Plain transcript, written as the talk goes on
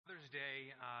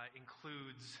Day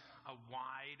includes a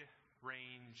wide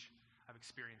range of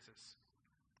experiences.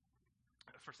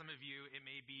 For some of you, it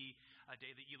may be a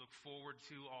day that you look forward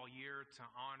to all year to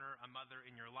honor a mother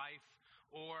in your life,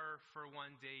 or for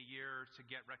one day a year to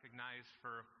get recognized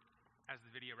for, as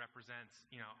the video represents,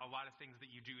 a lot of things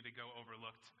that you do that go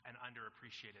overlooked and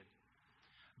underappreciated.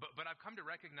 But I've come to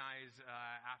recognize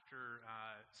after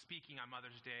speaking on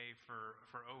Mother's Day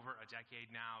for over a decade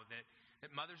now that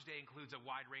Mother's Day includes a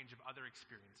wide range of other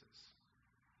experiences.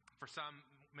 For some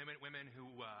women who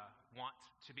want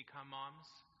to become moms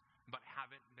but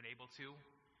haven't been able to.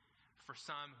 For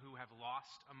some who have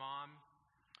lost a mom.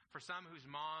 For some whose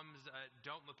moms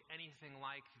don't look anything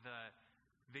like the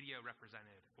video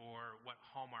represented or what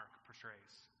Hallmark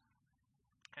portrays.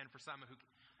 And for some who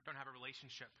don't have a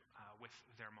relationship with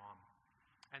their mom.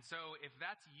 And so if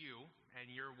that's you and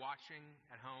you're watching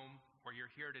at home or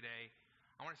you're here today,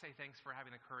 I want to say thanks for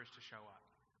having the courage to show up.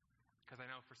 Because I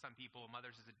know for some people,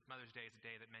 Mother's Day is a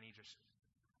day that many just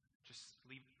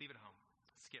leave it at home.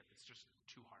 Skip. It's just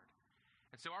too hard.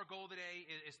 And so our goal today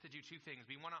is to do two things.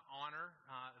 We want to honor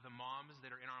the moms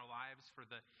that are in our lives for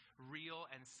the real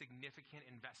and significant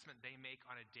investment they make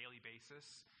on a daily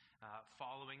basis,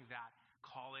 following that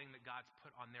calling that God's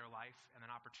put on their life and an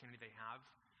opportunity they have.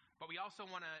 But we also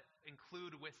want to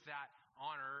include with that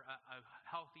honor a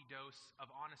healthy dose of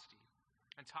honesty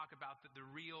and talk about the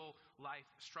real life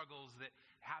struggles that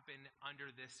happen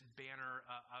under this banner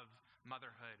of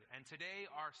motherhood. And today,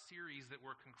 our series that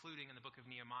we're concluding in the book of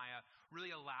Nehemiah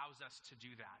really allows us to do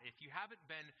that. If you haven't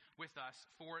been with us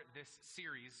for this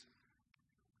series,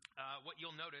 what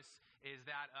you'll notice is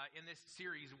that in this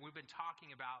series, we've been talking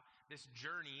about this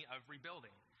journey of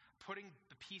rebuilding, putting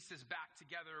the pieces back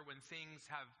together when things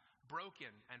have broken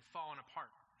and fallen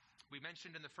apart. We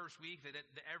mentioned in the first week that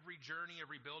every journey of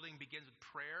rebuilding begins with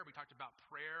prayer. We talked about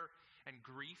prayer and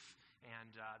grief,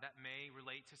 and that may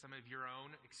relate to some of your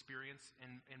own experience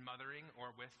in mothering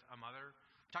or with a mother.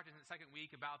 We talked in the second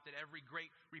week about that every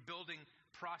great rebuilding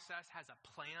process has a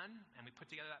plan, and we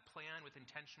put together that plan with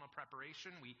intentional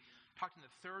preparation. We talked in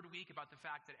the third week about the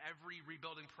fact that every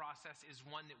rebuilding process is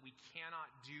one that we cannot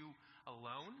do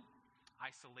alone.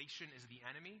 Isolation is the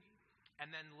enemy. And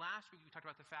then last week we talked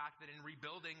about the fact that in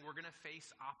rebuilding we're going to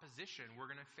face opposition. We're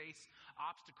going to face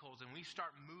obstacles. And we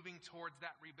start moving towards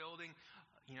that rebuilding,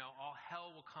 all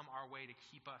hell will come our way to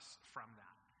keep us from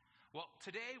that. Well,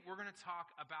 today we're going to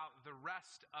talk about the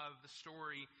rest of the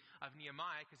story of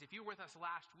Nehemiah, because if you were with us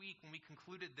last week when we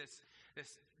concluded this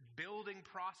building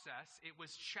process, it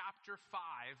was chapter 5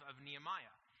 of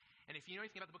Nehemiah. And if you know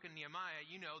anything about the book of Nehemiah,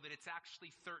 you know that it's actually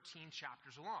 13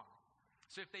 chapters long.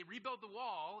 So if they rebuild the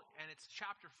wall and it's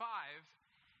chapter 5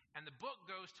 and the book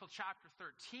goes till chapter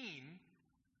 13,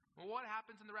 well, what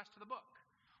happens in the rest of the book?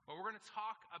 Well, we're going to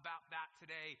talk about that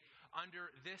today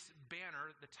under this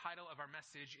banner. The title of our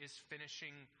message is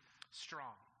Finishing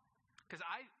Strong. Because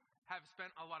I have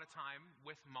spent a lot of time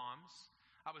with moms.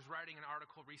 I was writing an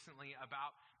article recently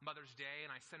about Mother's Day,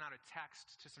 and I sent out a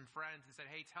text to some friends and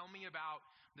said, hey, tell me about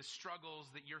the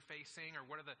struggles that you're facing, or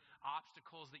what are the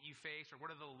obstacles that you face, or what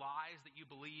are the lies that you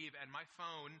believe, and my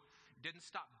phone didn't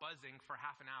stop buzzing for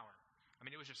half an hour. I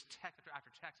mean, it was just text after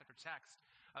text after text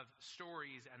of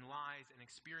stories and lies and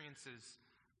experiences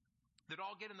that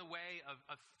all get in the way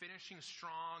of finishing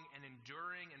strong and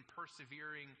enduring and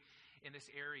persevering in this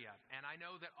area. And I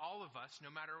know that all of us,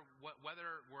 no matter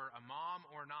whether we're a mom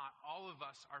or not, all of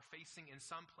us are facing in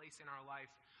some place in our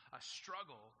life a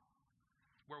struggle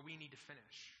where we need to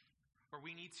finish, where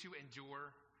we need to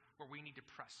endure, where we need to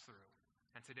press through.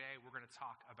 And today we're going to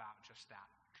talk about just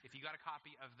that. If you got a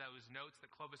copy of those notes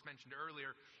that Clovis mentioned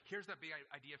earlier, here's the big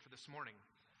idea for this morning.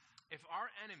 If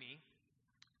our enemy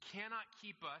cannot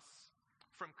keep us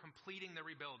from completing the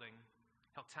rebuilding,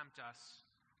 he'll tempt us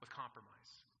with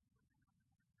compromise.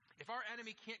 If our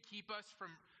enemy can't keep us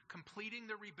from completing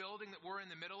the rebuilding that we're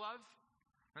in the middle of,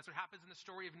 that's what happens in the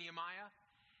story of Nehemiah,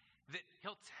 that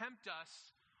he'll tempt us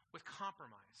with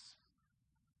compromise.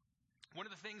 One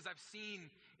of the things I've seen,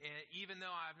 even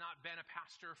though I've not been a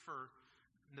pastor for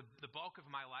the bulk of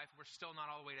my life, we're still not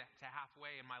all the way to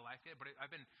halfway in my life yet, but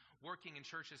I've been working in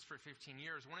churches for 15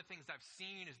 years. One of the things I've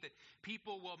seen is that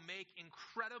people will make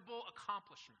incredible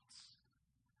accomplishments,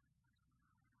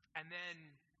 and then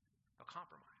they'll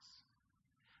compromise.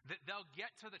 That they'll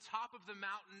get to the top of the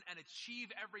mountain and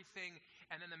achieve everything,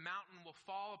 and then the mountain will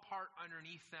fall apart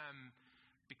underneath them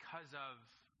because of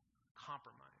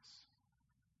compromise.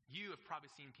 You have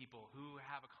probably seen people who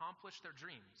have accomplished their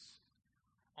dreams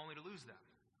only to lose them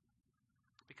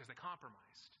because they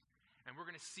compromised. And we're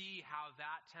going to see how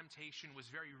that temptation was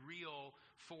very real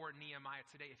for Nehemiah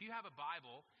today. If you have a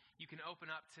Bible, you can open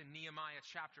up to Nehemiah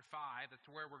chapter 5. That's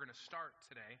where we're going to start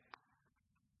today.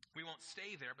 We won't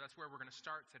stay there, but that's where we're going to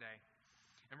start today.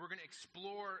 And we're going to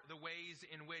explore the ways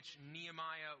in which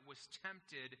Nehemiah was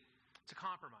tempted to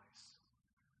compromise.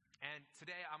 And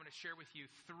today I'm going to share with you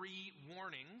 3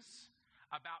 warnings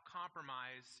about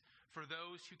compromise for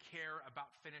those who care about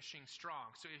finishing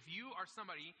strong. So if you are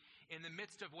somebody in the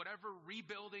midst of whatever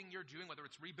rebuilding you're doing, whether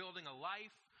it's rebuilding a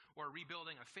life or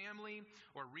rebuilding a family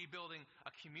or rebuilding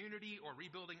a community or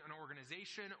rebuilding an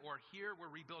organization, or here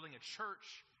we're rebuilding a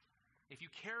church, if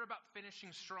you care about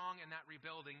finishing strong in that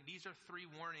rebuilding, these are 3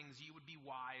 warnings you would be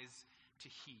wise to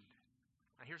heed.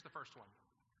 Now here's the first one.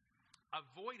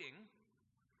 Avoiding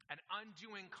and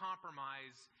undoing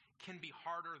compromise can be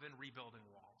harder than rebuilding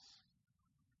walls.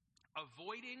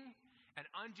 Avoiding and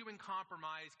undoing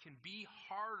compromise can be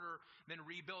harder than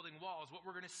rebuilding walls. What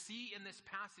we're going to see in this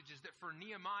passage is that for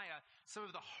Nehemiah, some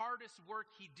of the hardest work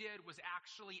he did was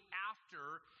actually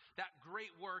after that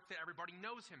great work that everybody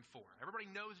knows him for.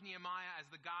 Everybody knows Nehemiah as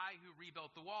the guy who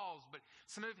rebuilt the walls, but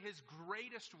some of his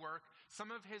greatest work,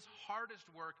 some of his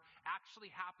hardest work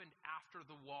actually happened after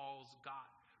the walls got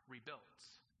rebuilt.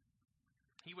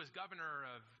 He was governor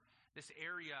of this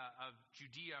area of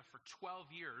Judea for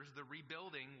 12 years. The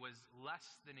rebuilding was less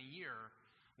than a year.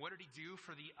 What did he do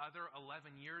for the other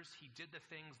 11 years? He did the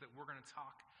things that we're going to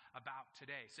talk about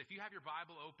today. So if you have your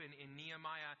Bible open in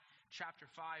Nehemiah chapter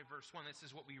 5, verse 1, this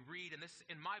is what we read. And this,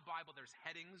 in my Bible, there's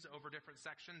headings over different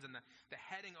sections, and the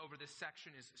heading over this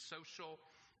section is social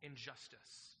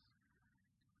injustice.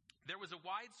 There was a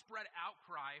widespread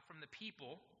outcry from the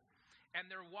people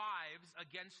and their wives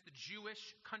against the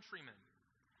Jewish countrymen.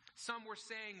 Some were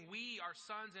saying, "We, our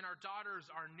sons and our daughters,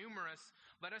 are numerous.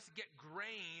 Let us get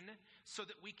grain so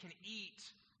that we can eat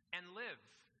and live."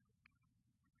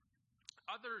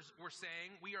 Others were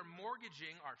saying, "We are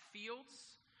mortgaging our fields,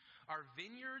 our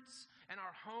vineyards, and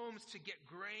our homes to get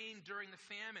grain during the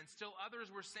famine." Still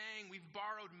others were saying, "We've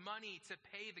borrowed money to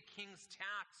pay the king's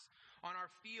tax on our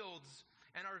fields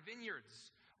and our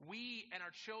vineyards. We and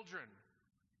our children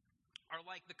are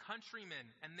like the countrymen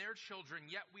and their children,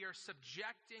 yet we are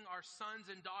subjecting our sons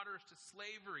and daughters to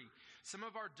slavery. Some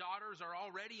of our daughters are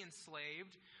already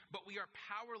enslaved, but we are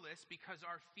powerless because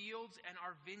our fields and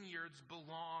our vineyards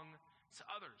belong to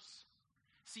others."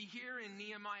 See, here in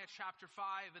Nehemiah chapter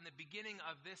 5, in the beginning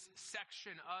of this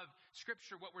section of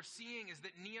Scripture, what we're seeing is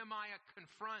that Nehemiah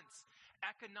confronts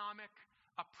economic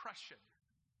oppression.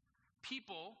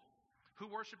 People who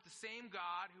worship the same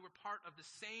God, who were part of the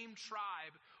same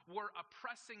tribe, were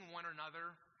oppressing one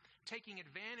another, taking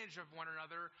advantage of one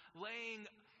another, laying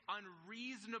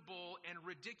unreasonable and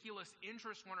ridiculous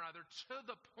interest on one another, to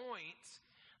the point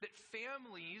that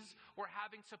families were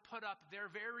having to put up their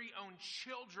very own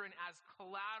children as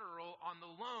collateral on the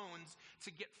loans to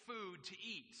get food to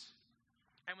eat.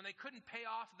 And when they couldn't pay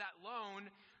off that loan,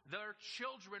 their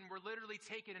children were literally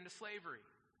taken into slavery.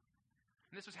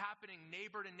 And this was happening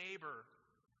neighbor to neighbor,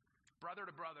 brother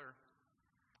to brother,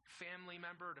 family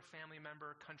member to family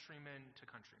member, countryman to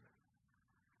countryman.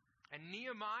 And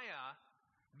Nehemiah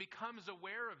becomes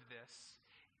aware of this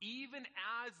even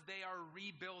as they are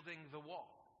rebuilding the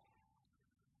wall.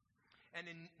 And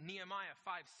in Nehemiah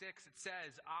 5:6 it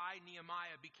says, "I,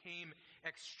 Nehemiah, became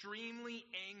extremely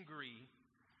angry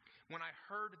when I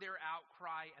heard their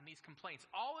outcry and these complaints."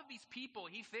 All of these people,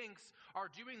 he thinks, are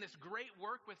doing this great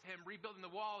work with him, rebuilding the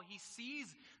wall. He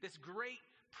sees this great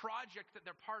project that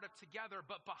they're part of together,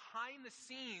 but behind the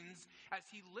scenes, as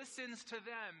he listens to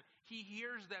them, he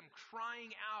hears them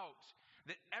crying out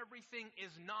that everything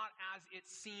is not as it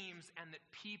seems and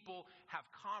that people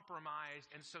have compromised.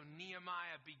 And so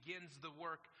Nehemiah begins the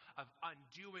work of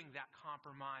undoing that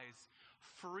compromise,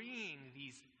 freeing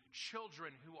these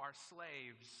children who are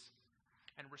slaves,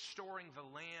 and restoring the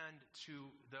land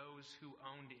to those who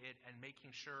owned it, and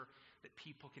making sure that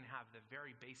people can have the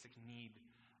very basic need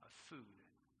of food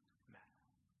met.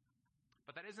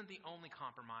 But that isn't the only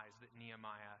compromise that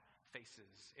Nehemiah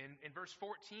faces. In verse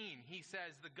 14, he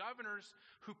says, "The governors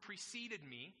who preceded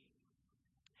me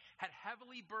had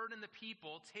heavily burdened the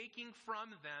people, taking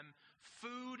from them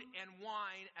food and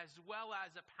wine as well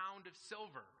as a pound of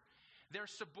silver. Their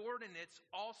subordinates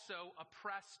also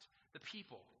oppressed the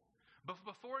people." But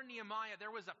before Nehemiah, there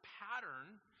was a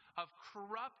pattern of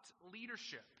corrupt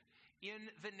leadership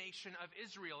in the nation of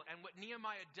Israel. And what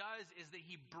Nehemiah does is that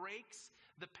he breaks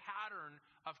the pattern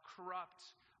of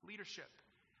corrupt leadership.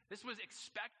 This was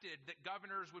expected, that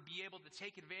governors would be able to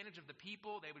take advantage of the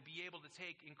people. They would be able to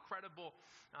take incredible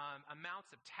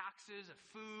amounts of taxes, of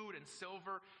food and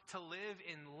silver, to live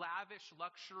in lavish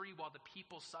luxury while the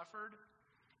people suffered.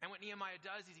 And what Nehemiah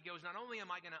does is he goes, not only am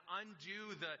I going to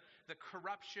undo the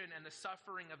corruption and the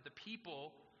suffering of the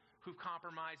people who've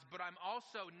compromised, but I'm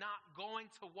also not going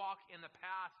to walk in the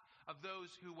path of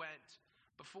those who went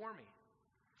before me.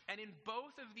 And in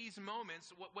both of these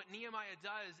moments, what Nehemiah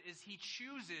does is he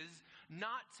chooses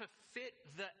not to fit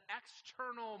the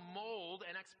external mold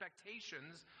and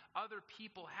expectations other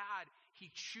people had. He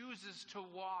chooses to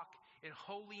walk in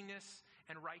holiness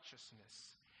and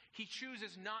righteousness. He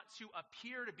chooses not to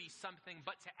appear to be something,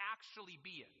 but to actually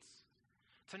be it.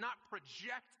 To not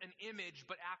project an image,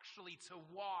 but actually to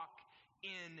walk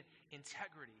in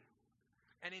integrity.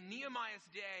 And in Nehemiah's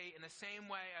day, in the same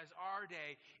way as our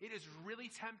day, it is really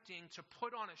tempting to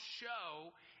put on a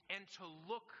show and to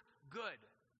look good.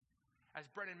 As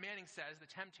Brennan Manning says, the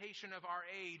temptation of our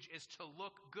age is to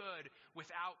look good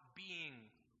without being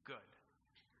good.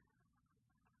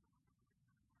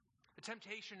 The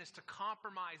temptation is to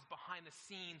compromise behind the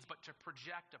scenes, but to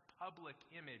project a public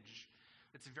image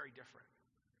that's very different.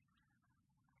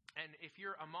 And if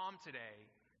you're a mom today,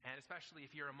 and especially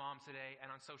if you're a mom today and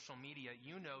on social media,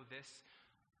 you know this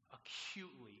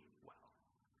acutely well.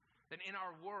 That in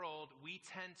our world, we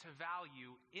tend to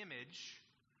value image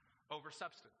over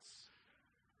substance.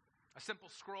 A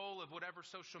simple scroll of whatever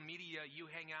social media you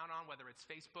hang out on, whether it's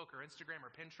Facebook or Instagram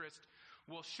or Pinterest,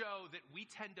 will show that we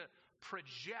tend to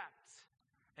project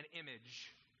an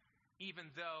image,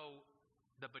 even though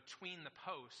the between the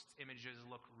posts images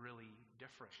look really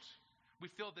different. We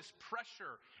feel this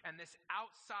pressure and this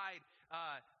outside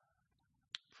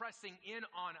pressing in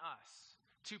on us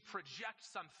to project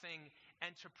something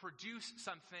and to produce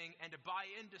something and to buy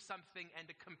into something and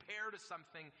to compare to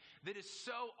something that is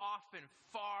so often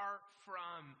far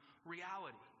from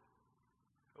reality.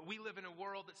 We live in a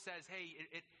world that says, hey,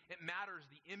 it matters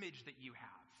the image that you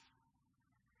have.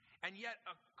 And yet,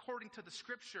 according to the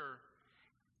scripture,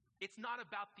 it's not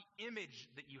about the image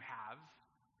that you have.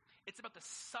 It's about the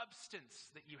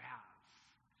substance that you have.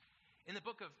 In the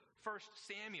book of 1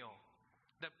 Samuel,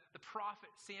 the prophet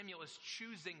Samuel is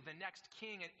choosing the next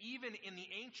king. And even in the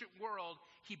ancient world,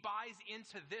 he buys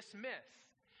into this myth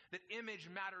that image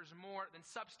matters more than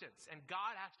substance. And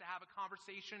God has to have a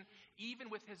conversation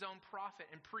even with his own prophet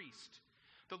and priest.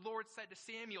 The Lord said to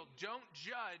Samuel, don't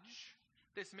judge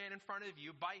this man in front of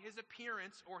you by his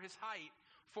appearance or his height,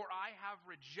 for I have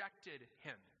rejected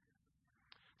him.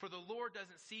 For the Lord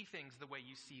doesn't see things the way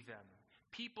you see them.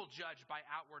 People judge by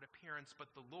outward appearance,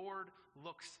 but the Lord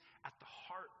looks at the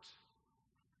heart.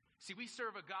 See, we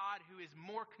serve a God who is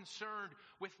more concerned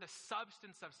with the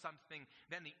substance of something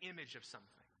than the image of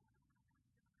something.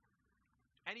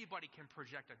 Anybody can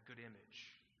project a good image.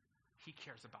 He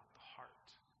cares about the heart.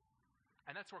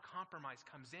 And that's where compromise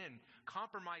comes in.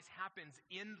 Compromise happens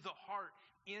in the heart,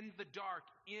 in the dark,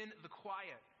 in the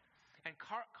quiet. And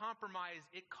compromise,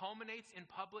 it culminates in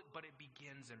public, but it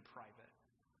begins in private.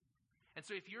 And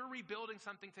so if you're rebuilding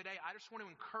something today, I just want to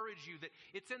encourage you that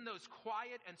it's in those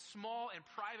quiet and small and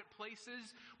private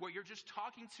places where you're just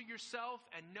talking to yourself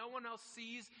and no one else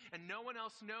sees and no one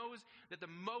else knows that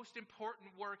the most important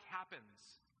work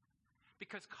happens.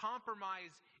 Because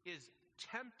compromise is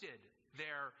tempted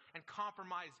there, and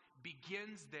compromise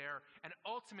begins there. And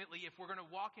ultimately, if we're going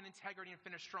to walk in integrity and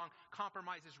finish strong,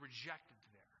 compromise is rejected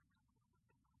there.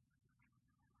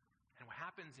 And what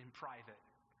happens in private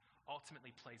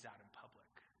ultimately plays out in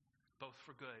public, both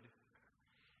for good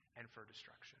and for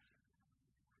destruction.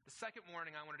 The second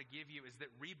warning I wanted to give you is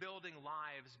that rebuilding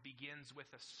lives begins with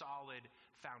a solid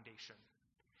foundation.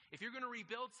 If you're going to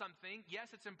rebuild something,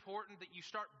 yes, it's important that you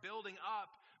start building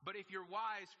up, but if you're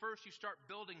wise, first you start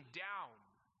building down.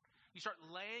 You start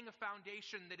laying a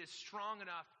foundation that is strong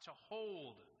enough to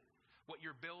hold what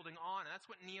you're building on. And that's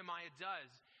what Nehemiah does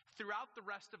throughout the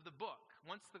rest of the book.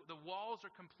 Once the walls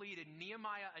are completed,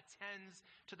 Nehemiah attends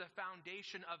to the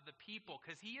foundation of the people,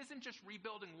 because he isn't just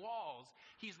rebuilding walls,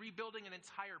 he's rebuilding an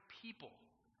entire people.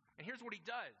 And here's what he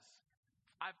does.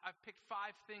 I've picked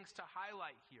 5 things to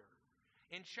highlight here.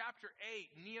 In chapter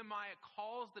 8, Nehemiah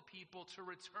calls the people to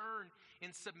return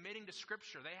in submitting to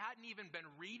Scripture. They hadn't even been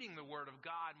reading the Word of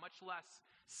God, much less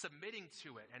submitting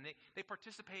to it. And they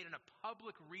participate in a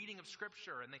public reading of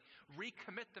Scripture, and they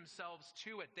recommit themselves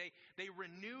to it. They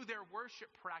renew their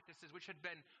worship practices, which had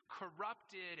been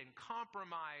corrupted and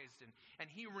compromised.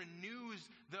 And he renews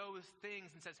those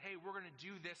things and says, hey, we're going to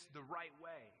do this the right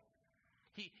way.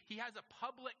 He has a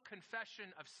public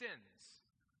confession of sins,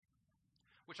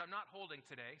 which I'm not holding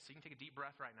today, so you can take a deep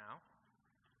breath right now.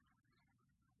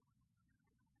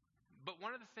 But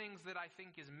one of the things that I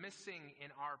think is missing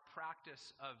in our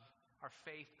practice of our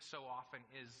faith so often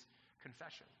is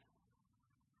confession.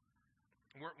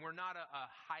 We're not a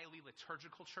highly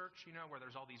liturgical church, where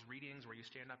there's all these readings where you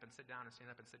stand up and sit down and stand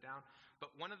up and sit down.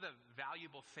 But one of the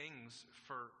valuable things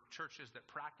for churches that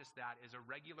practice that is a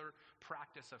regular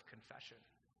practice of confession.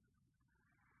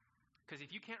 Because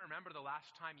if you can't remember the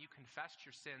last time you confessed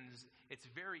your sins, it's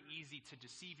very easy to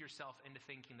deceive yourself into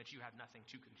thinking that you have nothing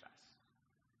to confess.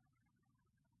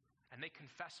 And they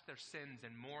confessed their sins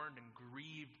and mourned and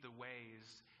grieved the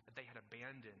ways that they had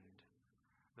abandoned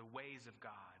the ways of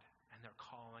God, and they're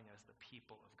calling as the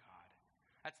people of God.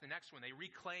 That's the next one. They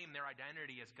reclaim their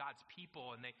identity as God's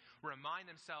people, and they remind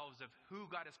themselves of who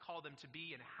God has called them to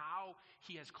be and how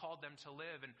he has called them to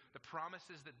live, and the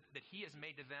promises that he has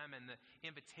made to them and the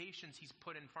invitations he's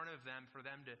put in front of them for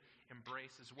them to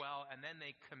embrace as well. And then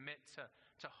they commit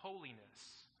to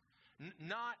holiness.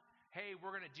 Not, hey,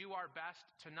 we're going to do our best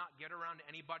to not get around to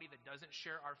anybody that doesn't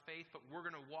share our faith, but we're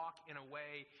going to walk in a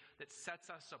way that sets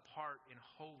us apart in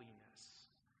holiness.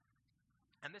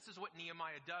 And this is what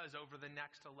Nehemiah does over the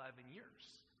next 11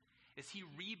 years, is he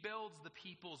rebuilds the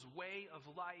people's way of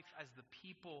life as the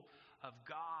people of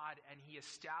God, and he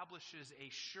establishes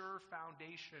a sure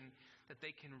foundation that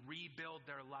they can rebuild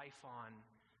their life on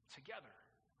together.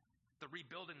 The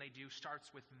rebuilding they do starts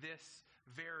with this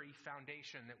very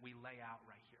foundation that we lay out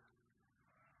right here.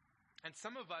 And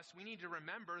some of us, we need to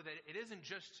remember that it isn't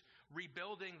just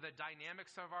rebuilding the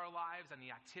dynamics of our lives and the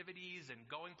activities and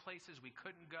going places we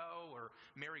couldn't go, or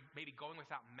maybe going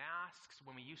without masks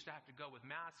when we used to have to go with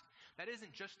masks. That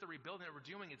isn't just the rebuilding that we're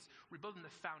doing, it's rebuilding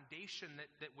the foundation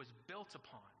that was built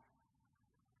upon.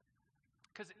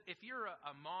 Because if you're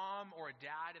a mom or a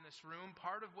dad in this room,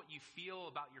 part of what you feel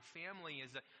about your family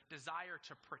is a desire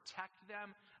to protect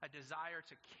them, a desire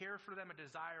to care for them, a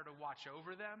desire to watch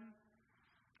over them.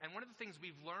 And one of the things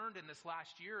we've learned in this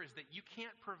last year is that you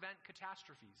can't prevent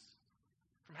catastrophes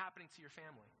from happening to your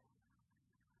family.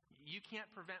 You can't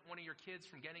prevent one of your kids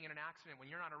from getting in an accident when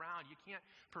you're not around. You can't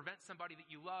prevent somebody that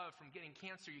you love from getting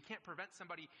cancer. You can't prevent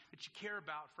somebody that you care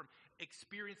about from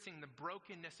experiencing the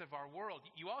brokenness of our world.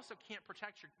 You also can't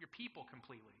protect your people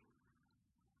completely.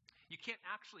 You can't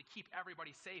actually keep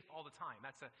everybody safe all the time.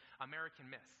 That's an American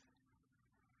myth.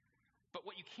 But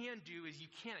what you can do is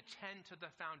you can attend to the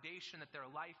foundation that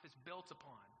their life is built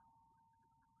upon.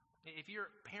 If you're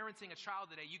parenting a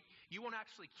child today, you won't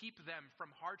actually keep them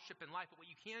from hardship in life. But what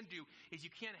you can do is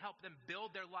you can help them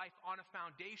build their life on a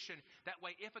foundation. That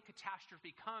way, if a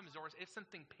catastrophe comes or if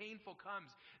something painful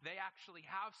comes, they actually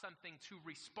have something to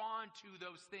respond to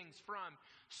those things from,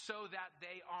 so that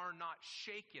they are not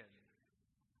shaken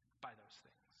by those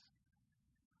things.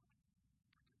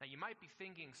 Now, you might be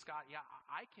thinking, Scott, yeah,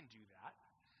 I can do that.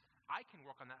 I can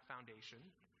work on that foundation.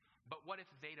 But what if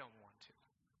they don't want to?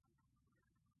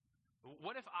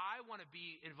 What if I want to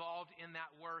be involved in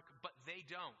that work, but they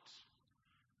don't?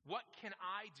 What can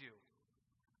I do?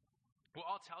 Well,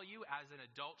 I'll tell you, as an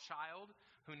adult child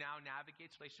who now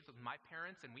navigates relationships with my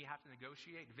parents, and we have to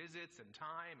negotiate visits and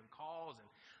time and calls and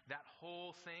that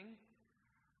whole thing,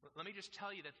 let me just tell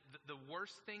you that the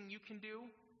worst thing you can do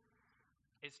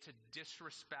is to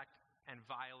disrespect and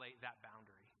violate that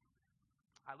boundary.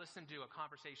 I listened to a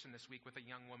conversation this week with a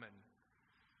young woman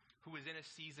who was in a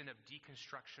season of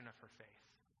deconstruction of her faith.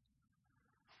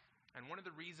 And one of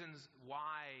the reasons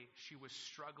why she was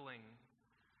struggling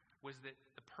was that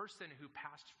the person who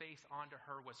passed faith onto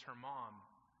her was her mom.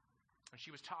 And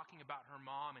she was talking about her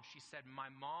mom, and she said, "My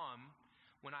mom,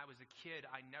 when I was a kid,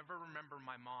 I never remember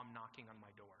my mom knocking on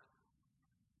my door.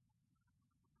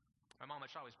 My mom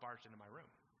had always barged into my room.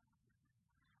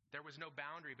 There was no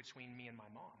boundary between me and my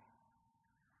mom.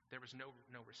 There was no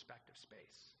respect of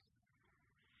space."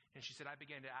 And she said, "I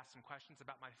began to ask some questions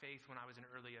about my faith when I was in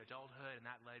early adulthood, and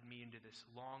that led me into this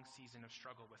long season of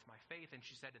struggle with my faith." And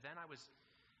she said, "Then I was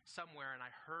somewhere and I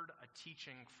heard a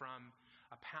teaching from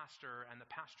a pastor, and the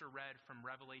pastor read from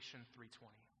Revelation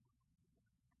 3:20.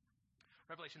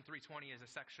 Revelation 3:20 is a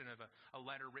section of a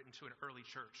letter written to an early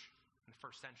church in the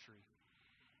first century.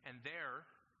 And there,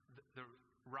 the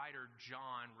writer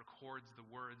John records the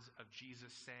words of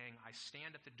Jesus saying, "I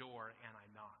stand at the door and I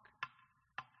knock.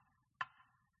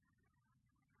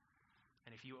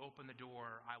 And if you open the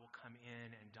door, I will come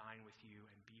in and dine with you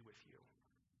and be with you."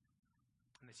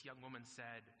 And this young woman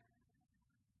said,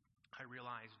 "I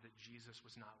realized that Jesus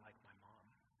was not like my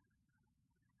mom.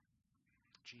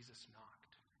 Jesus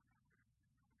knocked."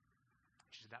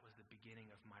 She said, "That was the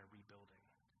beginning of my rebuilding."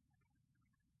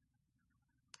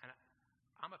 And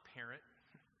I'm a parent.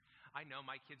 I know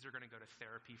my kids are going to go to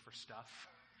therapy for stuff.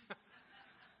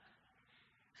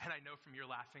 And I know from your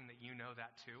laughing that you know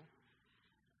that too.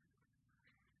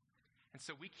 And And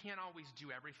so we can't always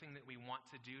do everything that we want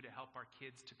to do to help our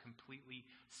kids to completely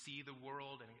see the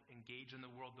world and engage in the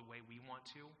world the way we want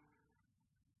to.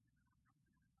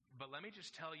 But let me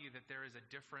just tell you that there is a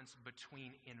difference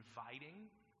between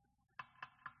inviting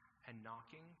and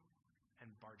knocking and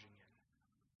barging in.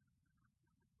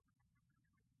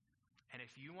 And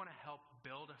if you want to help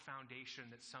build a foundation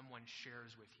that someone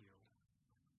shares with you,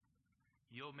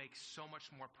 you'll make so much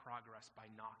more progress by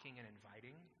knocking and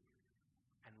inviting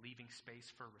and leaving space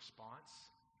for response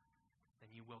than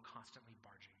you will constantly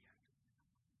barging in.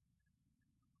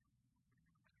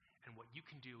 And what you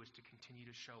can do is to continue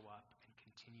to show up and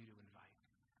continue to invite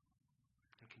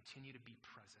and continue to be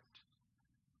present.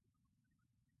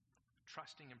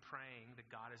 Trusting and praying that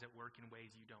God is at work in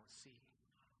ways you don't see,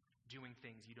 doing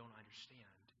things you don't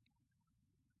understand.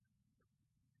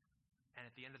 And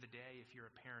at the end of the day, if you're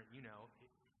a parent, you know,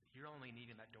 you're only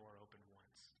needing that door open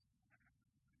once.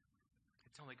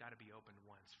 It's only got to be opened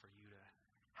once for you to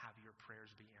have your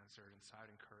prayers be answered. And so I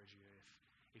would encourage you,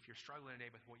 if you're struggling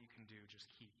today with what you can do, just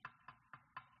keep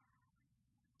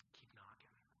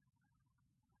knocking.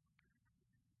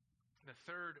 The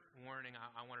third warning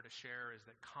I wanted to share is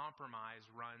that compromise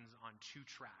runs on two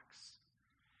tracks: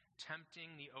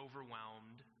 tempting the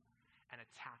overwhelmed and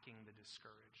attacking the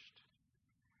discouraged.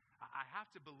 I have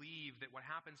to believe that what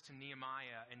happens to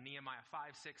Nehemiah in Nehemiah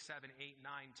 5, 6, 7, 8,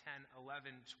 9, 10,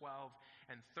 11, 12,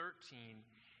 and 13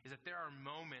 is that there are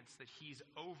moments that he's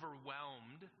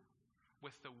overwhelmed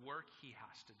with the work he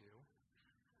has to do.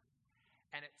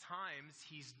 And at times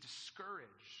he's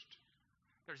discouraged.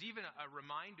 There's even a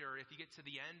reminder if you get to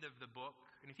the end of the book,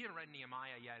 and if you haven't read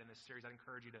Nehemiah yet in this series, I'd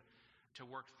encourage you to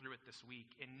work through it this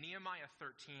week. In Nehemiah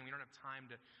 13, we don't have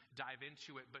time to dive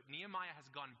into it, but Nehemiah has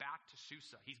gone back to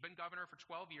Susa. He's been governor for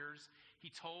 12 years. He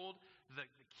told the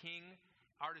king,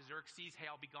 Artaxerxes,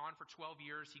 hey, I'll be gone for 12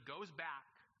 years. He goes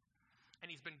back, and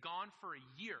he's been gone for a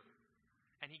year,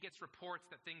 and he gets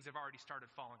reports that things have already started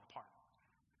falling apart.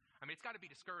 I mean, it's got to be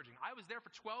discouraging. I was there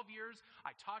for 12 years.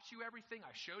 I taught you everything.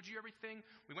 I showed you everything.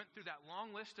 We went through that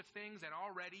long list of things, and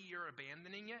already you're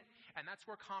abandoning it. And that's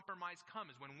where compromise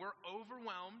comes. When we're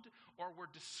overwhelmed or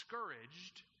we're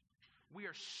discouraged, we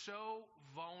are so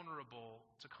vulnerable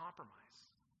to compromise.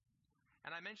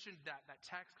 And I mentioned that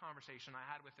text conversation I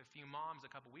had with a few moms a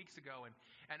couple weeks ago, and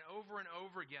over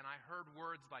again, I heard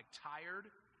words like tired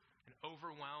and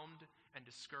overwhelmed and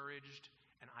discouraged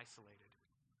and isolated.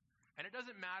 And it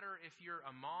doesn't matter if you're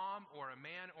a mom or a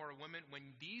man or a woman,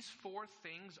 when these four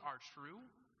things are true,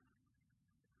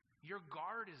 your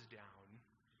guard is down.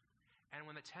 And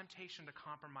when the temptation to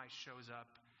compromise shows up,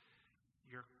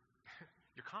 you're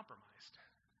compromised.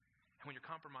 And when you're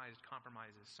compromised,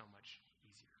 compromise is so much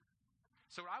easier.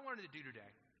 So what I wanted to do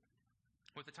today,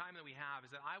 with the time that we have,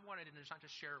 is that I wanted not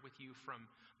to share it with you from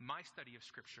my study of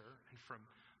Scripture and from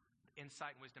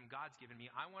insight and wisdom God's given me.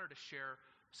 I wanted to share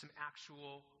some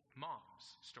actual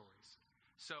moms' stories.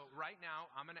 So right now,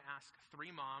 I'm going to ask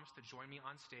 3 moms to join me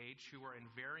on stage who are in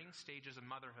varying stages of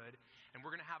motherhood, and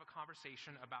we're going to have a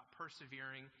conversation about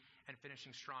persevering and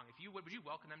finishing strong. If you would you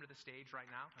welcome them to the stage right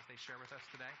now as they share with us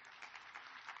today?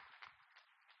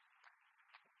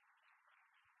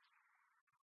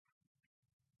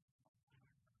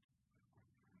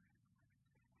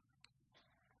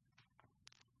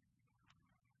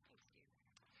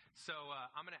 So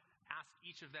I'm going to ask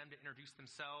each of them to introduce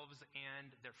themselves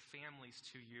and their families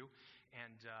to you,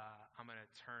 and I'm going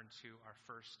to turn to our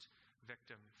first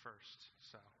victim first.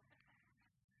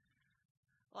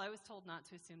 Well, I was told not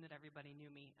to assume that everybody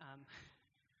knew me.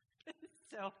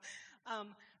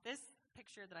 This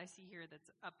picture that I see here that's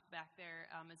up back there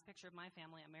is a picture of my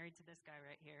family. I'm married to this guy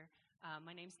right here.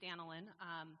 My name's Danilyn,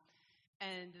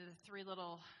 and the 3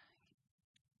 little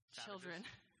children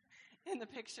in the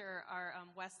picture are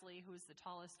Wesley, who's the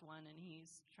tallest one, and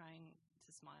he's trying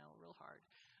to smile real hard.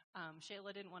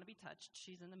 Shayla didn't want to be touched.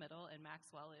 She's in the middle, and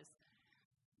Maxwell is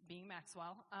being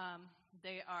Maxwell.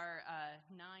 They are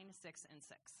 9, 6, and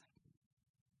 6.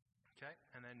 Okay,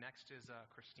 and then next is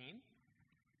Christine.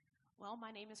 Well,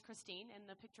 my name is Christine, and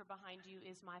the picture behind you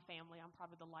is my family. I'm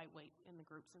probably the lightweight in the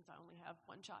group since I only have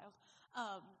one child.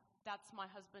 That's my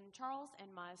husband, Charles,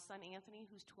 and my son, Anthony,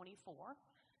 who's 24.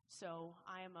 So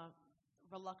I am a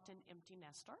reluctant empty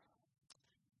nester.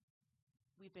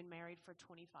 We've been married for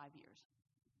 25 years.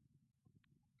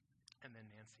 And then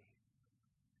Nancy.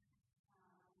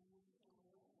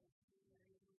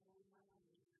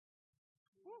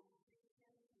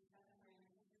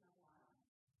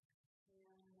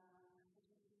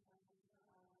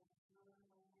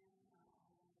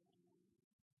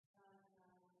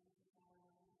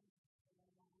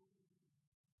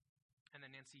 And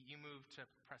then Nancy, you moved to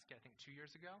Prescott, I think, 2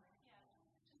 years ago? Yeah,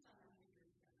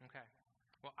 Okay.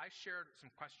 Well, I shared some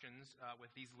questions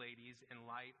with these ladies in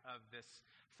light of this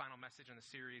final message in the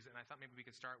series, and I thought maybe we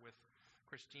could start with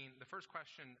Christine. The first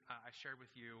question I shared with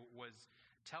you was,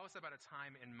 tell us about a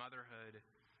time in motherhood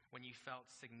when you felt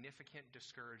significant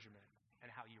discouragement and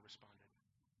how you responded.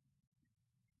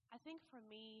 I think for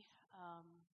me,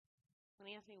 when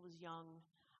Anthony was young,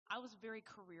 I was very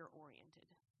career-oriented.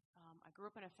 I grew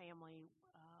up in a family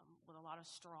with a lot of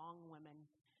strong women,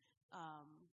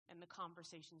 and the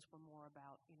conversations were more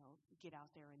about, get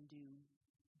out there and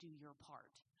do your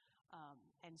part.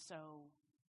 And so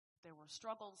there were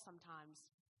struggles sometimes,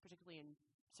 particularly in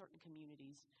certain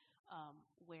communities,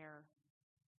 where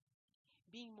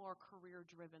being more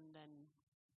career-driven than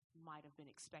might have been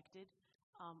expected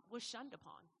was shunned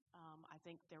upon. I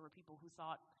think there were people who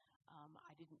thought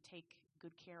I didn't take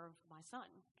good care of my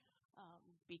son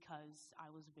because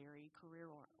I was very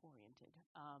career-oriented.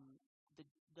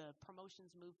 The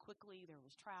promotions moved quickly. There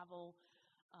was travel.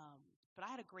 But I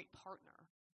had a great partner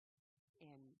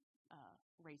in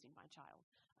raising my child.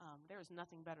 There is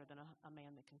nothing better than a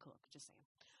man that can cook, just saying.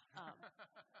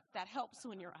 That helps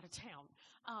when you're out of town.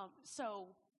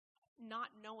 So not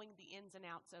knowing the ins and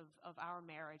outs of our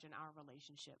marriage and our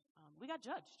relationship, we got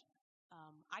judged.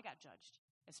 I got judged,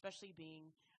 especially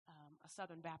being a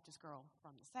Southern Baptist girl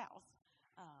from the South,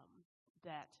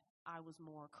 that I was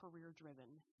more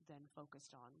career-driven than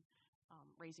focused on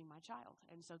raising my child.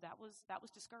 And so that was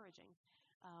discouraging.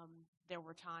 There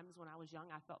were times when I was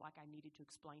young, I felt like I needed to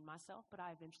explain myself, but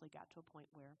I eventually got to a point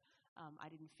where I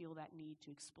didn't feel that need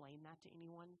to explain that to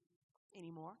anyone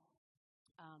anymore.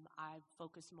 I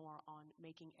focused more on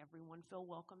making everyone feel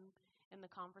welcome in the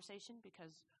conversation,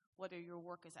 because whether your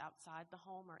work is outside the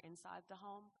home or inside the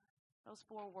home, those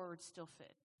 4 words still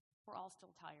fit. We're all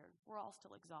still tired. We're all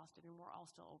still exhausted, and we're all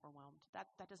still overwhelmed.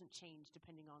 That doesn't change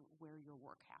depending on where your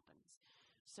work happens.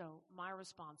 So my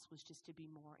response was just to be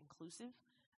more inclusive,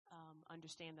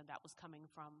 understand that was coming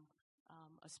from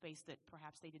a space that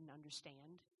perhaps they didn't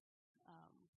understand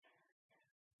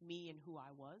me and who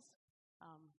I was.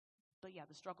 But yeah,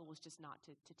 the struggle was just not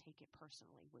to take it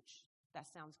personally, which that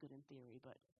sounds good in theory,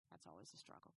 but that's always a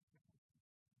struggle.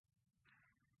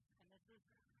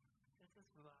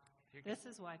 And this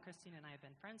is why Christine and I have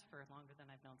been friends for longer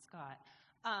than I've known Scott.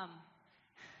 I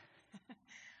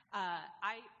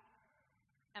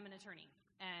am an attorney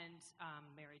and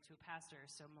married to a pastor,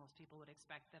 so most people would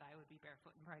expect that I would be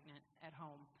barefoot and pregnant at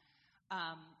home.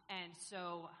 And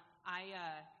so I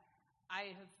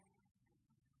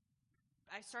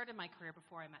started my career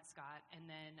before I met Scott, and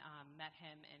then met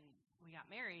him, and we got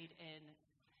married. And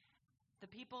the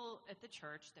people at the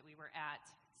church that we were at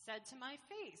said to my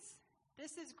face,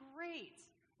 "This is great.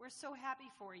 We're so happy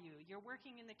for you. You're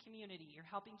working in the community. You're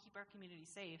helping keep our community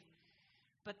safe."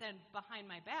 But then behind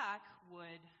my back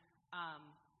would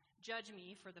judge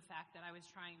me for the fact that I was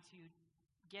trying to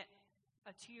get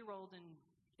a 2-year-old and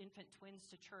infant twins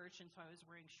to church, and so I was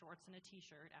wearing shorts and a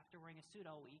T-shirt after wearing a suit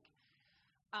all week.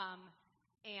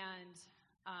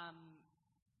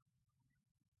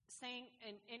 Saying,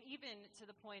 and even to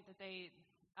the point that they,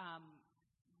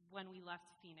 when we left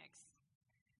Phoenix,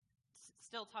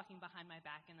 still talking behind my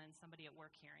back, and then somebody at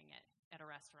work hearing it at a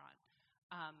restaurant.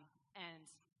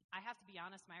 And I have to be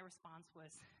honest, my response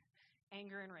was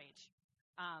anger and rage.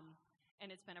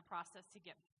 And it's been a process to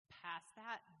get past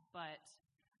that, but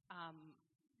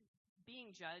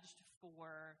being judged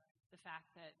for the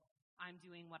fact that I'm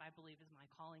doing what I believe is my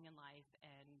calling in life,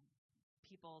 and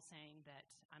people saying that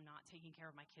I'm not taking care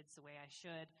of my kids the way I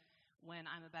should, when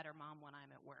I'm a better mom when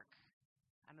I'm at work.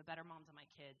 I'm a better mom to my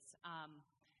kids.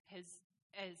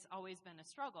 Has always been a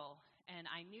struggle, and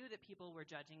I knew that people were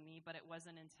judging me, but it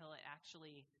wasn't until I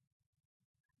actually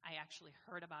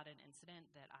heard about an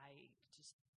incident that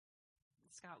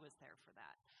Scott was there for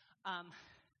that.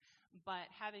 But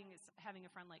having a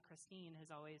friend like Christine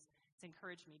has always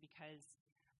encouraged me, because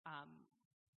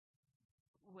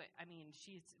we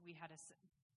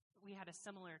had a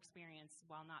similar experience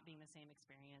while not being the same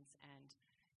experience, and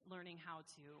learning how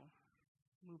to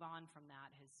move on from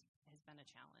that has been a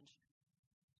challenge.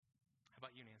 How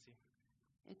about you, Nancy?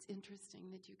 It's interesting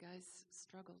that you guys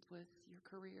struggled with your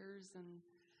careers and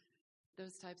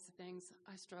those types of things.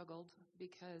 I struggled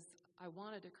because I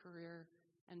wanted a career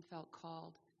and felt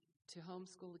called to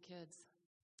homeschool the kids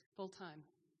full time,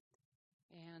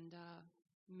 and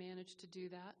managed to do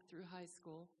that through high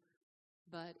school,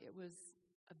 but it was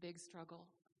a big struggle.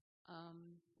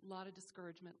 A lot of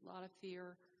discouragement, a lot of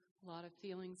fear, a lot of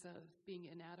feelings of being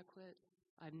inadequate.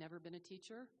 I've never been a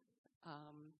teacher.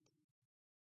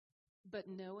 But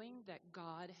knowing that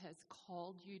God has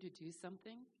called you to do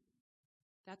something,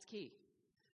 that's key.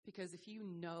 Because if you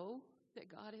know that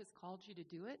God has called you to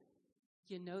do it,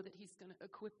 you know that he's going to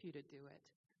equip you to do it.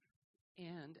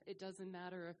 And it doesn't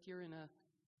matter if you're in a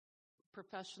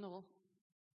professional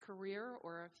career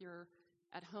or if you're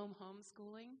at home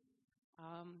homeschooling.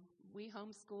 We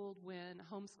homeschooled when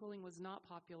homeschooling was not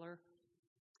popular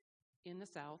in the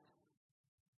South,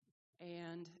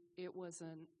 and it was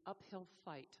an uphill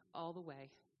fight all the way.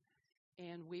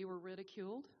 And we were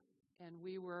ridiculed, and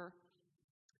we were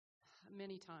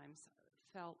many times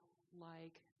felt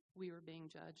like we were being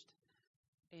judged.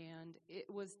 And it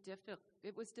was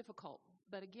difficult.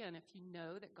 But again, if you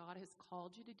know that God has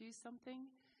called you to do something,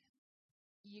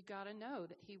 you got to know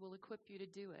that he will equip you to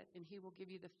do it, and he will give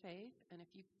you the faith. And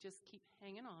if you just keep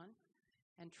hanging on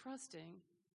and trusting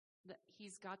that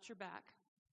he's got your back,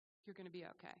 you're going to be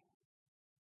okay.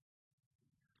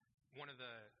 One of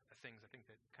the things I think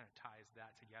that kind of ties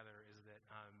that together is that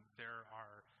there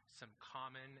are some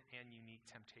common and unique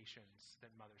temptations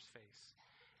that mothers face.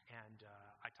 And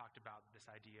I talked about this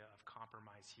idea of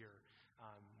compromise here,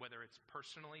 whether it's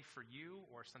personally for you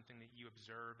or something that you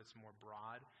observe that's more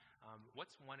broad.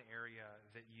 What's one area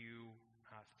that you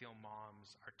feel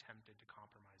moms are tempted to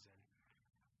compromise in?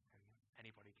 And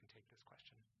anybody can take this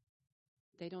question.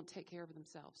 They don't take care of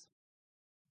themselves.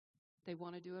 They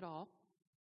want to do it all.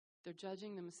 They're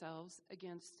judging themselves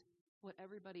against what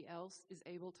everybody else is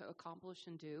able to accomplish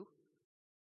and do.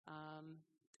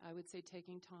 I would say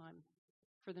taking time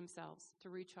for themselves to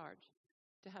recharge,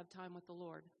 to have time with the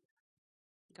Lord.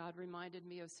 God reminded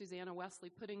me of Susanna Wesley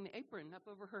putting the apron up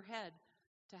over her head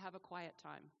to have a quiet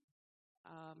time.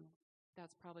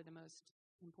 That's probably the most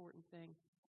important thing.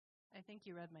 I think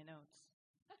you read my notes.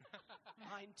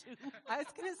 Mine too. I was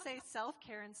going to say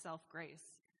self-care and self-grace,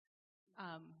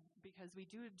 because we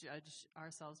do judge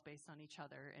ourselves based on each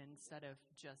other instead of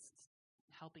just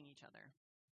helping each other.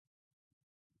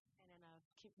 And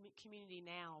in a community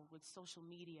now with social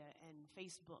media and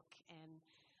Facebook, and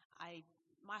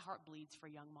my heart bleeds for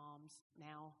young moms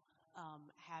now,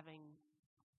 having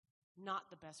not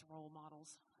the best role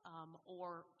models,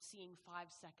 or seeing 5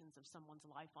 seconds of someone's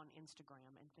life on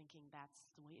Instagram and thinking that's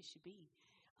the way it should be.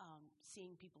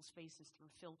 Seeing people's faces through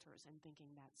filters and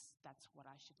thinking that's what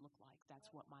I should look like.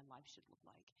 That's what my life should look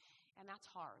like. And that's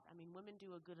hard. I mean, women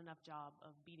do a good enough job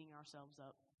of beating ourselves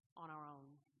up on our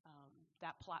own.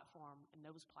 That platform and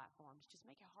those platforms just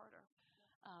make it harder.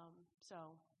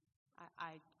 So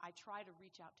I try to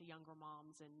reach out to younger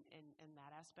moms in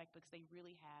that aspect, because they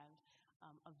really have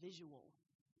a visual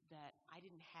that I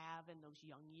didn't have in those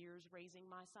young years raising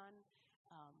my son,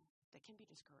 that can be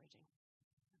discouraging.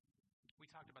 We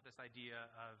talked about this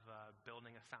idea of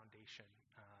building a foundation,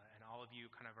 and all of you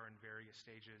kind of are in various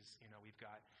stages. You know, we've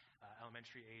got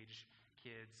elementary age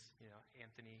kids. You know,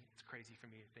 Anthony, it's crazy for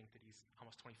me to think that he's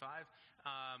almost 25.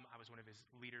 I was one of his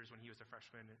leaders when he was a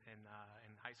freshman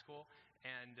in high school.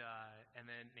 And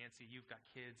then Nancy, you've got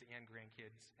kids and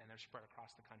grandkids, and they're spread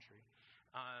across the country.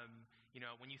 You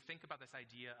know, when you think about this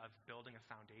idea of building a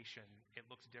foundation, it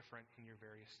looks different in your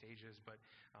various stages, but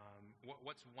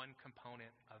what's one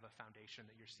component of a foundation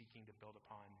that you're seeking to build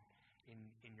upon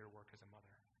in your work as a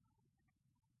mother?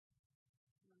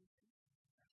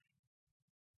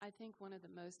 I think one of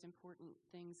the most important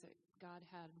things that God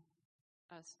had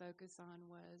us focus on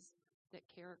was that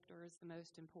character is the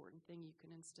most important thing you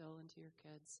can instill into your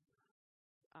kids.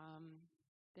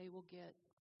 They will get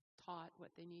taught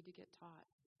what they need to get taught,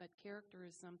 but character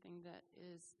is something that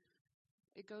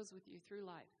it goes with you through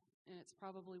life, and it's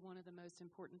probably one of the most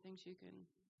important things you can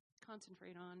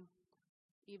concentrate on.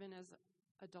 Even as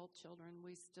adult children,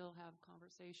 we still have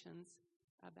conversations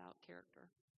about character.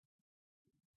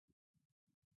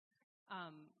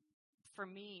 For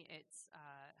me, it's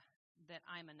that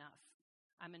I'm enough.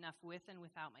 I'm enough with and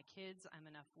without my kids. I'm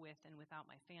enough with and without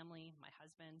my family, my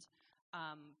husband.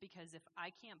 Because if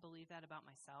I can't believe that about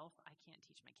myself, I can't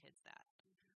teach my kids that.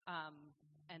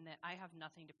 And that I have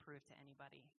nothing to prove to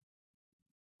anybody.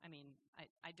 I mean,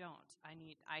 I don't.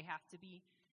 I have to be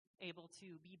able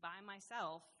to be by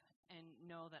myself and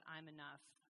know that I'm enough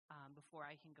before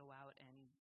I can go out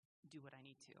and do what I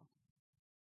need to.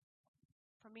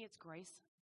 For me, it's grace,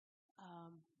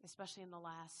 especially in the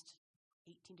last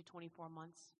 18 to 24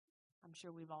 months. I'm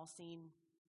sure we've all seen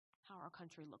how our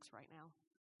country looks right now.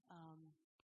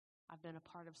 I've been a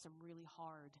part of some really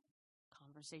hard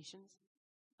conversations,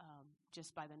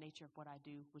 just by the nature of what I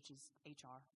do, which is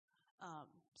HR.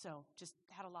 So just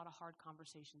had a lot of hard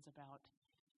conversations about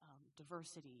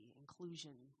diversity,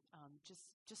 inclusion,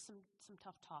 just some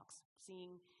tough talks,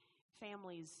 seeing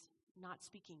families not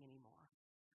speaking anymore,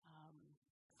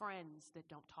 friends that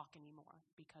don't talk anymore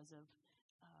because of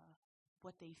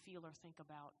what they feel or think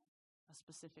about a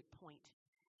specific point.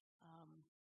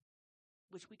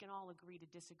 which we can all agree to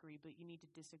disagree, but you need to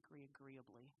disagree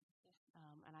agreeably.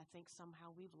 And I think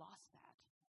somehow we've lost that.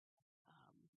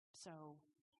 So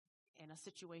in a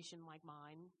situation like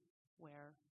mine,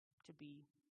 where, to be,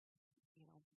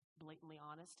 blatantly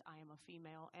honest, I am a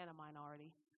female and a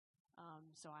minority.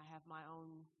 So I have my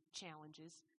own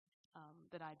challenges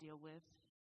that I deal with,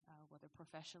 whether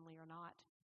professionally or not.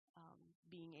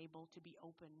 Being able to be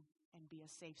open and be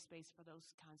a safe space for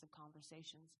those kinds of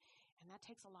conversations. And that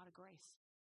takes a lot of grace.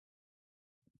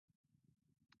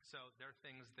 So there are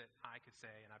things that I could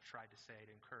say, and I've tried to say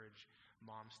to encourage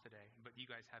moms today, but you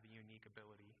guys have a unique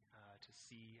ability to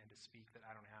see and to speak that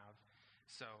I don't have.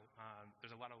 So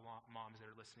there's a lot of moms that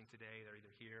are listening today. They're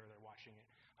either here or they're watching at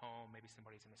home. Maybe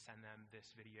somebody's going to send them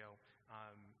this video.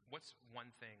 What's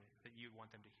one thing that you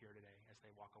want them to hear today as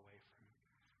they walk away from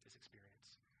this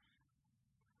experience?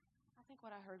 I think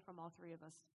what I heard from all three of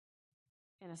us,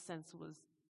 in a sense, was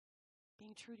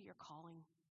being true to your calling.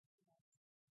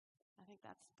 I think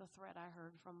that's the thread I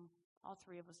heard from all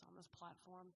three of us on this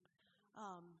platform.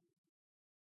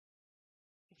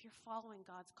 If you're following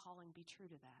God's calling, be true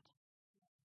to that.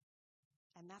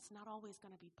 And that's not always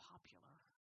going to be popular.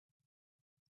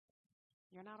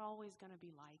 You're not always going to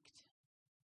be liked.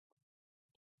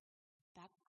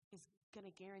 That is going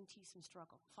to guarantee some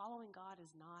struggle. Following God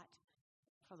is not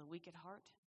for the weak at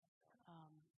heart.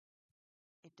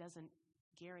 It doesn't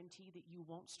guarantee that you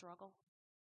won't struggle.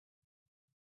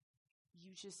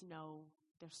 You just know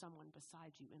there's someone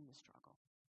beside you in the struggle.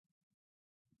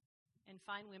 And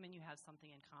find women you have something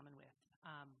in common with.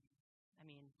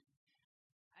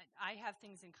 I have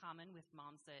things in common with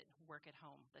moms that work at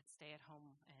home, that stay at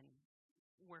home and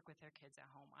work with their kids at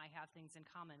home. I have things in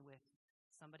common with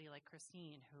somebody like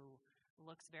Christine, who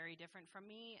looks very different from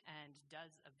me and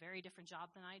does a very different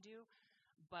job than I do,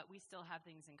 but we still have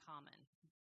things in common.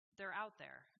 They're out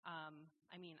there.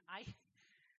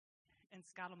 And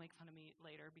Scott will make fun of me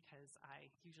later because I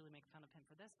usually make fun of him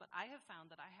for this, but I have found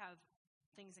that I have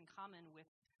things in common with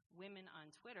women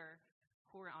on Twitter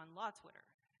who are on law Twitter.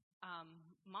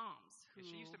 Moms who...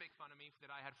 She used to make fun of me that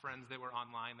I had friends that were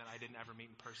online that I didn't ever meet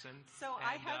in person. So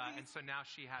and so now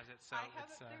she has it. So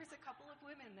there's a couple of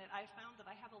women that I found that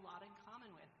I have a lot in common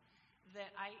with,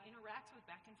 that I interact with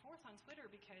back and forth on Twitter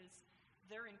because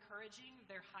they're encouraging.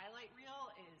 Their highlight reel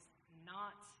is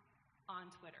not on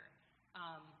Twitter.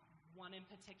 One in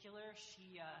particular,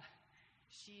 she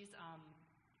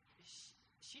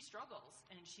struggles,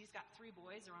 and she's got 3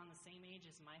 boys around the same age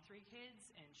as my 3 kids,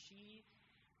 and she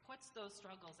puts those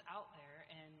struggles out there.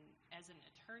 And as an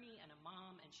attorney and a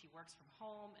mom, and she works from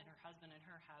home, and her husband and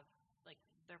her have,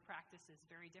 their practice is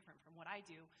very different from what I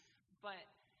do, but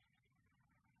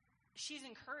she's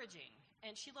encouraging,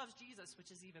 and she loves Jesus, which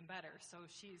is even better. So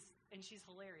she's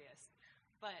hilarious.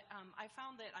 But I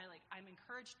found that I'm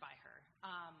encouraged by her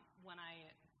when I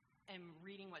am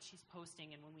reading what she's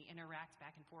posting, and when we interact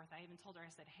back and forth. I even told her,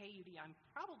 I said, "Hey, Udi, I'm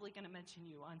probably going to mention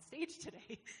you on stage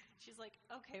today." She's like,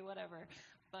 "Okay, whatever."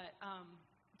 But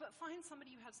find somebody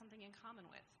you have something in common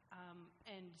with,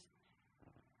 and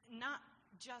not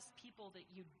just people that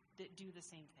do the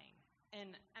same thing.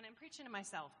 And I'm preaching to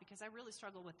myself because I really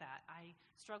struggle with that. I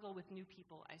struggle with new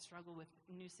people. I struggle with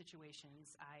new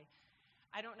situations.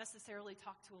 I don't necessarily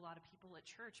talk to a lot of people at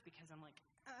church because I'm like,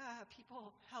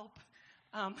 people help.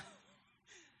 And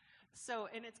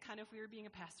it's kind of weird being a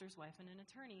pastor's wife and an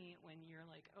attorney when you're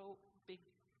like, oh,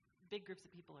 big groups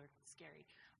of people are scary.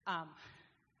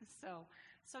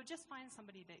 So just find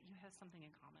somebody that you have something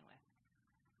in common with.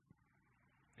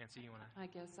 Nancy, you want to? I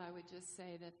guess I would just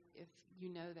say that if you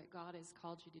know that God has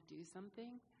called you to do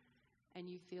something and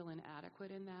you feel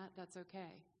inadequate in that, that's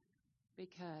okay.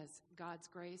 Because God's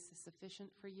grace is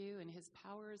sufficient for you, and his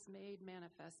power is made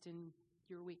manifest in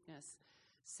your weakness.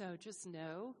 So just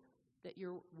know that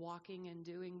you're walking and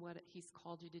doing what he's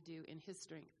called you to do in his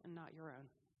strength and not your own.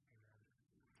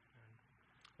 Amen.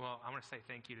 Well, I want to say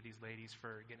thank you to these ladies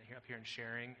for getting up here and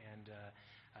sharing. And,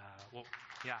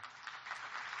 yeah.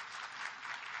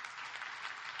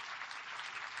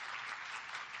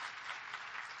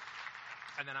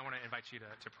 And then I want to invite you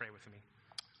to pray with me.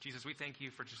 Jesus, we thank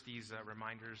you for just these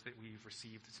reminders that we've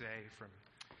received today from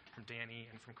Danny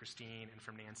and from Christine and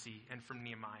from Nancy and from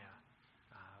Nehemiah.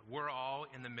 We're all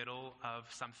in the middle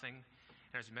of something.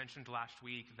 And as mentioned last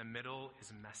week, the middle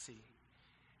is messy.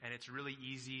 And it's really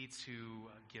easy to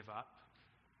give up.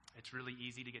 It's really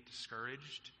easy to get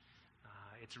discouraged.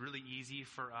 It's really easy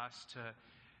for us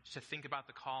to think about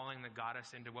the calling that got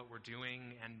us into what we're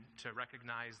doing and to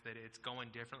recognize that it's going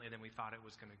differently than we thought it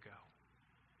was going to go.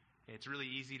 It's really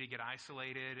easy to get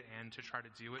isolated and to try to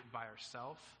do it by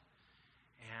ourselves.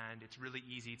 And it's really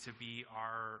easy to be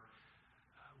our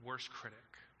worst critic.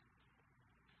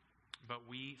 But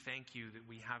we thank you that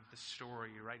we have the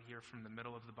story right here from the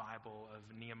middle of the Bible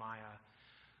of Nehemiah,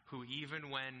 who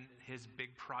even when his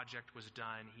big project was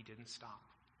done, he didn't stop.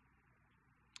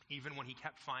 Even when he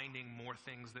kept finding more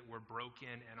things that were broken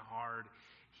and hard,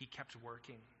 he kept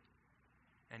working.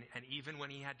 And even when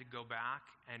he had to go back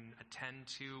and attend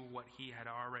to what he had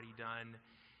already done,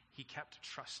 he kept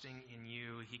trusting in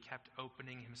you. He kept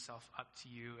opening himself up to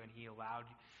you, and he allowed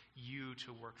you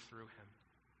to work through him.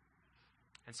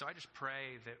 And so I just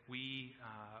pray that we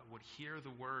would hear the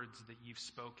words that you've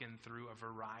spoken through a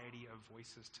variety of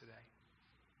voices today.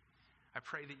 I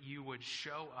pray that you would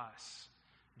show us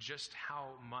just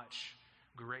how much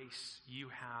grace you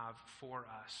have for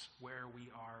us where we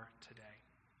are today.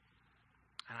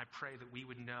 And I pray that we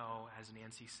would know, as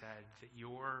Nancy said, that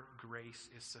your grace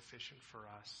is sufficient for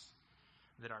us,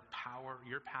 that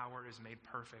your power is made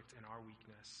perfect in our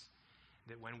weakness,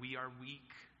 that when we are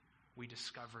weak, we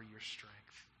discover your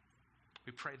strength.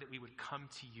 We pray that we would come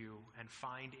to you and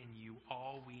find in you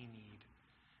all we need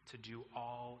to do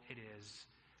all it is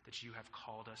that you have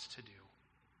called us to do.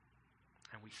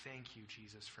 And we thank you,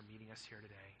 Jesus, for meeting us here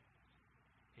today.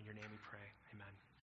 In your name we pray. Amen.